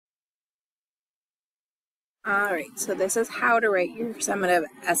Alright, so this is how to write your summative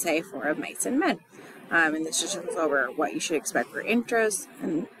essay for of Mice and Men. And this just goes over what you should expect for intros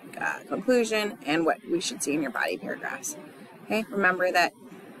and conclusion and what we should see in your body paragraphs. Okay, remember that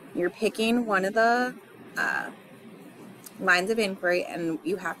you're picking one of the lines of inquiry and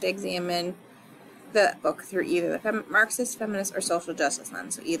you have to examine the book through either the Marxist, feminist, or social justice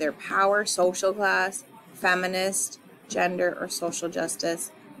lens. So either power, social class, feminist, gender, or social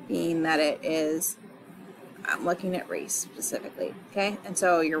justice, being that it is looking at race specifically, okay? And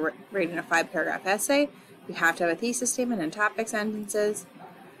so you're writing a 5-paragraph essay. You have to have a thesis statement and topic sentences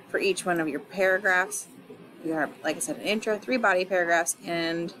for each one of your paragraphs. You have, like I said, an intro, 3 body paragraphs,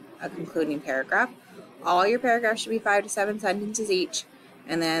 and a concluding paragraph. All your paragraphs should be 5 to 7 sentences each.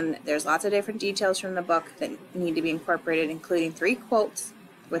 And then there's lots of different details from the book that need to be incorporated, including 3 quotes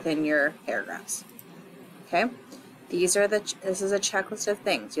within your paragraphs. Okay? This is a checklist of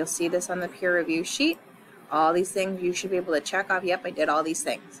things. You'll see this on the peer review sheet. All these things you should be able to check off. Yep, I did all these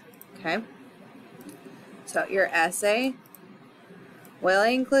things. Okay? So your essay will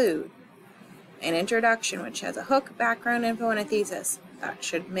include an introduction, which has a hook, background info, and a thesis. That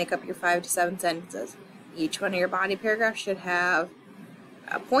should make up your 5 to 7 sentences. Each one of your body paragraphs should have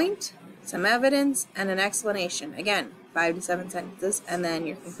a point, some evidence, and an explanation. Again, 5 to 7 sentences, and then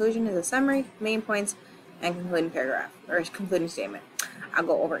your conclusion is a summary, main points, and concluding paragraph, or concluding statement. I'll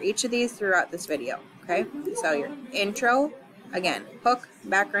go over each of these throughout this video, okay? So your intro, again, hook,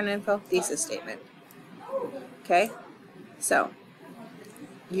 background info, thesis statement, okay? So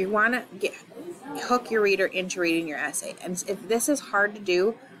you want to hook your reader into reading your essay, and if this is hard to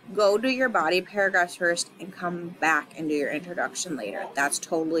do, go do your body paragraphs first and come back and do your introduction later. That's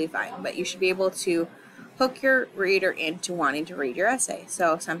totally fine, but you should be able to hook your reader into wanting to read your essay.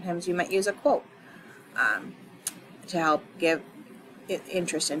 So sometimes you might use a quote to help give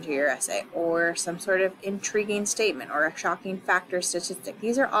interest into your essay, or some sort of intriguing statement, or a shocking fact or statistic.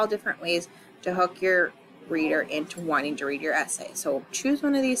 These are all different ways to hook your reader into wanting to read your essay. So choose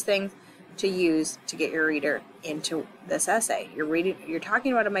one of these things to use to get your reader into this essay. You're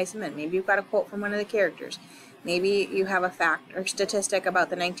talking about a Mice and Men. Maybe you've got a quote from one of the characters. Maybe you have a fact or statistic about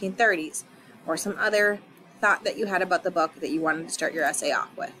the 1930s, or some other thought that you had about the book that you wanted to start your essay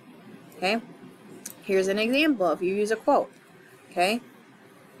off with. Okay? Here's an example if you use a quote. Okay?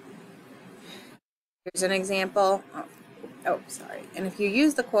 Here's an example. Oh, sorry. And if you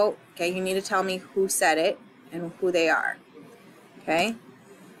use the quote, okay, you need to tell me who said it and who they are. Okay?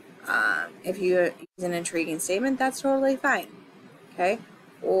 If you use an intriguing statement, that's totally fine. Okay?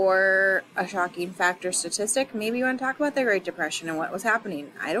 Or a shocking fact or statistic. Maybe you want to talk about the Great Depression and what was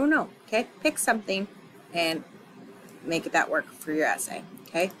happening. I don't know. Okay? Pick something and make it that work for your essay.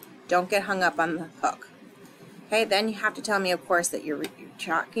 Okay? Don't get hung up on the hook. Okay? Then you have to tell me, of course, that you're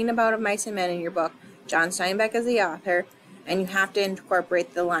talking about Mice and Men in your book. John Steinbeck is the author, and you have to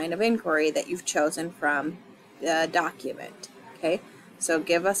incorporate the line of inquiry that you've chosen from the document. Okay? So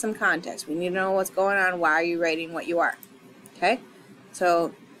give us some context. We need to know what's going on. Why are you writing what you are? Okay?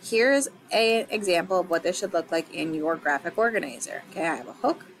 So here's an example of what this should look like in your graphic organizer. Okay, I have a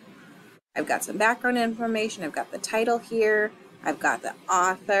hook. I've got some background information. I've got the title here. I've got the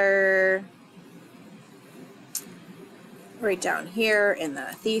author right down here in the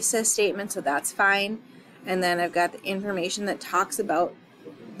thesis statement, so that's fine. And then I've got the information that talks about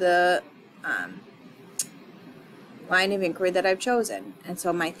the line of inquiry that I've chosen. And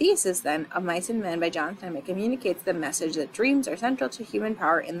so my thesis then of Mice and Men by John Steinbeck communicates the message that dreams are central to human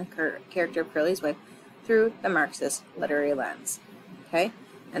power in the character of Curly's wife through the Marxist literary lens. Okay?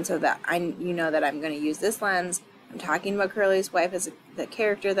 And so that you know that I'm going to use this lens. I'm talking about Curly's wife as the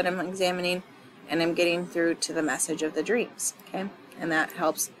character that I'm examining, and I'm getting through to the message of the dreams. Okay? And that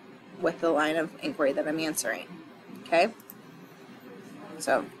helps with the line of inquiry that I'm answering. Okay?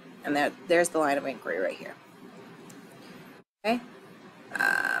 So, and there's the line of inquiry right here. Okay,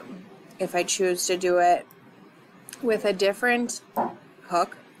 if I choose to do it with a different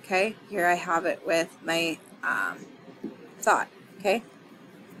hook, okay, here I have it with my thought, okay.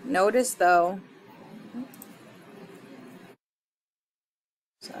 Notice though,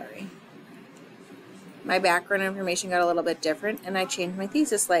 sorry, my background information got a little bit different, and I changed my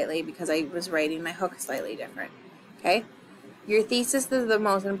thesis slightly because I was writing my hook slightly different, okay. Your thesis is the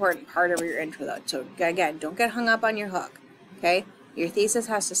most important part of your intro though, so again, don't get hung up on your hook. Okay, your thesis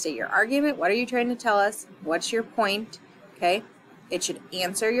has to state your argument. What are you trying to tell us? What's your point? Okay, it should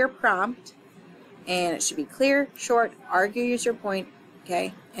answer your prompt, and it should be clear, short, argue your point,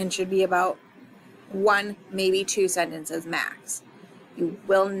 okay, and should be about 1, maybe 2 sentences max. You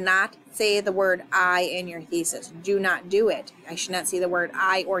will not say the word I in your thesis. Do not do it. I should not see the word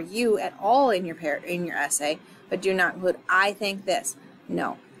I or you at all in your essay, but do not include I think this.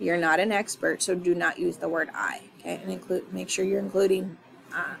 No, you're not an expert, so do not use the word I. Okay, and make sure you're including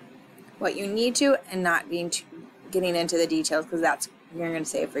what you need to and not getting into the details, because that's you're going to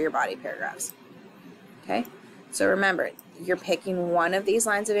save for your body paragraphs. Okay, so remember, you're picking one of these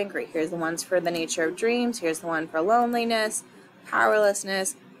lines of inquiry. Here's the ones for the nature of dreams. Here's the one for loneliness,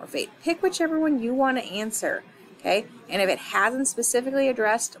 powerlessness, or fate. Pick whichever one you want to answer. Okay, and if it hasn't specifically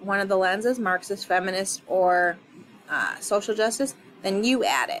addressed one of the lenses, Marxist, feminist, or social justice, then you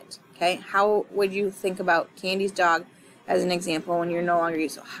add it. Okay, how would you think about Candy's dog as an example when you're no longer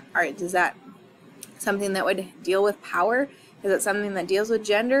using? All right, is that something that would deal with power? Is it something that deals with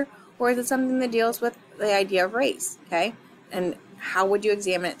gender? Or is it something that deals with the idea of race? Okay, and how would you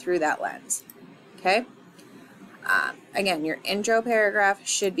examine it through that lens? Okay, again, your intro paragraph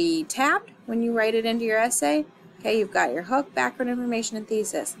should be tabbed when you write it into your essay. Okay, you've got your hook, background information, and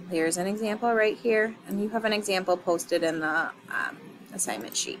thesis. Here's an example right here, and you have an example posted in the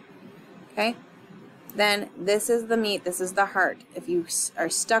assignment sheet. Okay, then this is the meat, this is the heart. If you are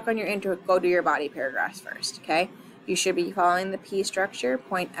stuck on your intro, go to your body paragraphs first. Okay, you should be following the P structure: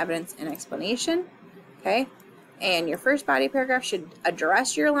 point, evidence, and explanation. Okay, and your first body paragraph should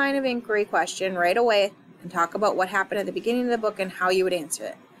address your line of inquiry question right away and talk about what happened at the beginning of the book and how you would answer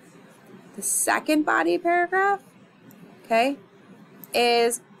it. The second body paragraph, okay,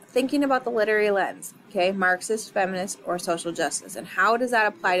 is thinking about the literary lens. Okay, Marxist, feminist, or social justice, and how does that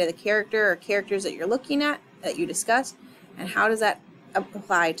apply to the character or characters that you're looking at, that you discussed, and how does that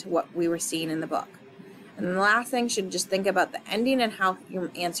apply to what we were seeing in the book? And then the last thing, should just think about the ending and how your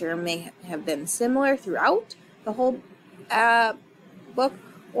answer may have been similar throughout the whole book,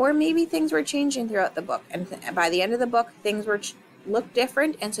 or maybe things were changing throughout the book, and by the end of the book, things were look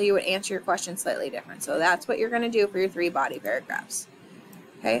different, and so you would answer your question slightly different. So that's what you're going to do for your 3 body paragraphs.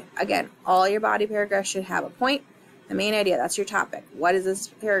 Okay, again, all your body paragraphs should have a point, the main idea, that's your topic. What is this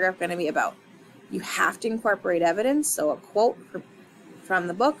paragraph going to be about? You have to incorporate evidence, so a quote from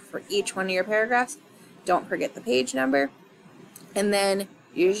the book for each one of your paragraphs. Don't forget the page number. And then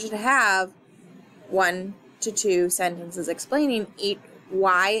you should have 1 to 2 sentences explaining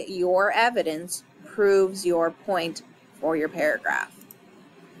why your evidence proves your point for your paragraph.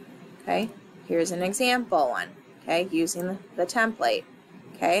 Okay, here's an example one, okay, using the template.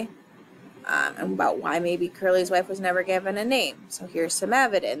 Okay, and about why maybe Curly's wife was never given a name. So here's some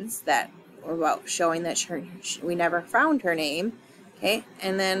evidence about showing that we never found her name. Okay,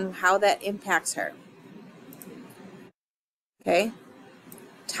 and then how that impacts her. Okay,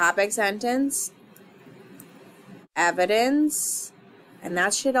 topic sentence, evidence, and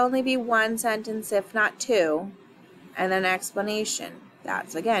that should only be 1 sentence, if not 2, and then explanation.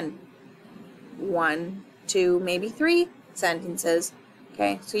 That's again 1, 2, maybe 3 sentences.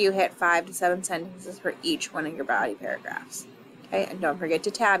 Okay, so you hit 5 to 7 sentences for each one of your body paragraphs. Okay, and don't forget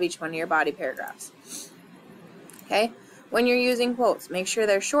to tab each one of your body paragraphs. Okay, when you're using quotes, make sure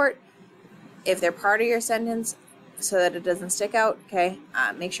they're short. If they're part of your sentence, so that it doesn't stick out, okay,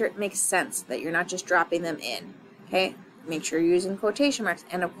 make sure it makes sense, that you're not just dropping them in. Okay, make sure you're using quotation marks,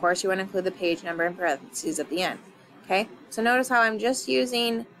 and of course you want to include the page number and parentheses at the end. Okay, so notice how I'm just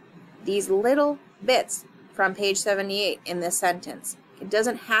using these little bits from page 78 in this sentence. It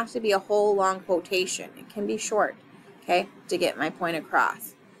doesn't have to be a whole long quotation. It can be short, okay, to get my point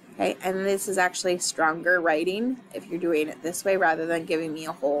across. Okay, and this is actually stronger writing if you're doing it this way rather than giving me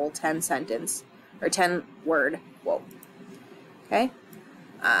a whole 10-sentence or 10-word quote. Okay,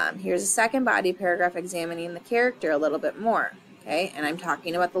 here's a second body paragraph examining the character a little bit more. Okay, and I'm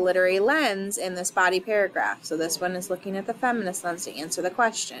talking about the literary lens in this body paragraph. So this one is looking at the feminist lens to answer the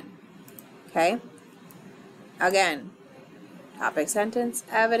question. Okay, again, topic sentence,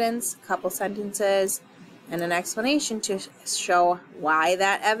 evidence, couple sentences, and an explanation to show why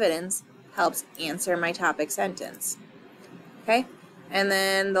that evidence helps answer my topic sentence. Okay, and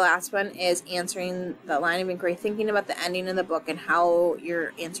then the last one is answering the line of inquiry, thinking about the ending of the book and how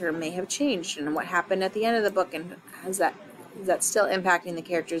your answer may have changed and what happened at the end of the book, and is that still impacting the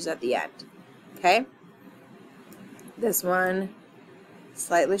characters at the end. Okay, this one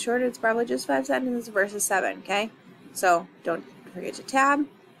slightly shorter, it's probably just 5 sentences versus 7. Okay, so don't forget to tab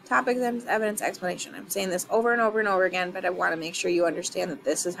topic, evidence, explanation. I'm saying this over and over and over again, but I want to make sure you understand that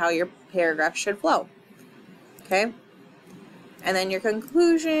this is how your paragraph should flow. Okay, and then your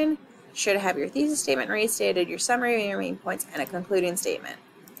conclusion should have your thesis statement restated, your summary, your main points, and a concluding statement.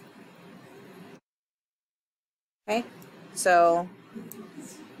 Okay, so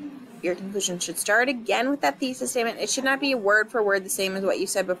your conclusion should start again with that thesis statement. It should not be word for word the same as what you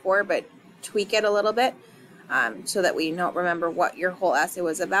said before, but tweak it a little bit so that we remember what your whole essay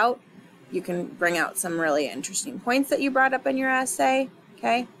was about. You can bring out some really interesting points that you brought up in your essay,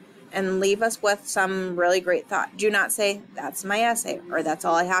 okay? And leave us with some really great thought. Do not say, that's my essay, or that's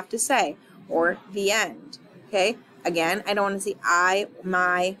all I have to say, or the end, okay? Again, I don't want to see I,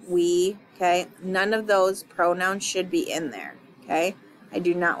 my, we, okay? None of those pronouns should be in there, okay? I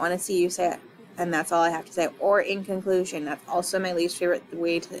do not want to see you say it, and that's all I have to say. Or in conclusion, that's also my least favorite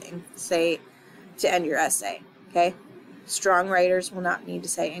way to say, to end your essay, okay? Strong writers will not need to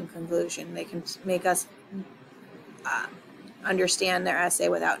say in conclusion. They can make us understand their essay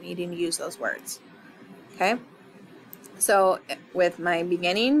without needing to use those words, okay? So with my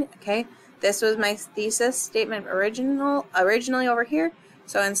beginning, okay, this was my thesis statement originally over here.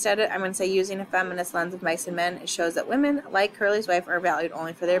 So instead, I'm going to say, using a feminist lens of mice and men, it shows that women, like Curly's wife, are valued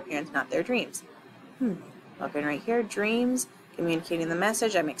only for their appearance, not their dreams. Looking right here, dreams, communicating the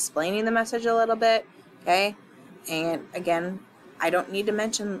message. I'm explaining the message a little bit, okay? And again, I don't need to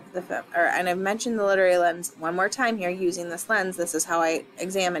mention and I've mentioned the literary lens one more time here. Using this lens, this is how I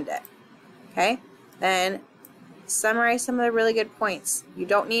examined it, okay? Then summarize some of the really good points. You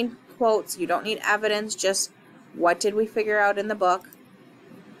don't need quotes, you don't need evidence, just what did we figure out in the book,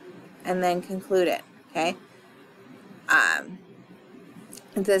 and then conclude it, okay?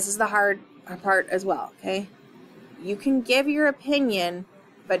 This is the hard part as well, okay? You can give your opinion,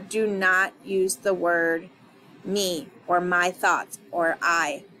 but do not use the word me or my thoughts or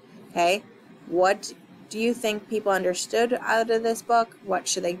I, okay? What do you think people understood out of this book? What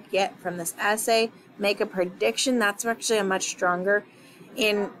should they get from this essay? Make a prediction. That's actually a much stronger.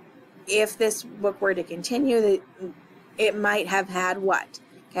 If this book were to continue, it might have had what,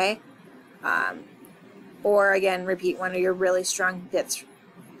 okay? Or again, repeat one of your really strong bits.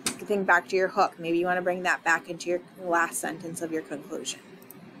 Think back to your hook. Maybe you want to bring that back into your last sentence of your conclusion,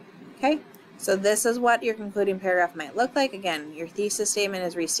 okay? So this is what your concluding paragraph might look like. Again, your thesis statement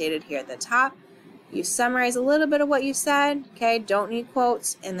is restated here at the top. You summarize a little bit of what you said, okay? Don't need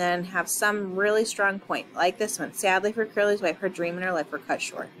quotes, and then have some really strong point, like this one. Sadly for Curly's wife, her dream and her life were cut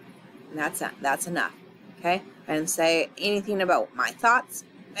short. And that's enough, okay? I didn't say anything about my thoughts.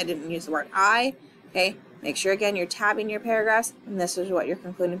 I didn't use the word I, okay? Make sure, again, you're tabbing your paragraphs, and this is what your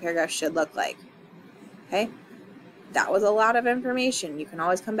concluding paragraph should look like, okay? That was a lot of information. You can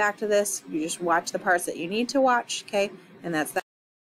always come back to this. You just watch the parts that you need to watch, okay? And that's that.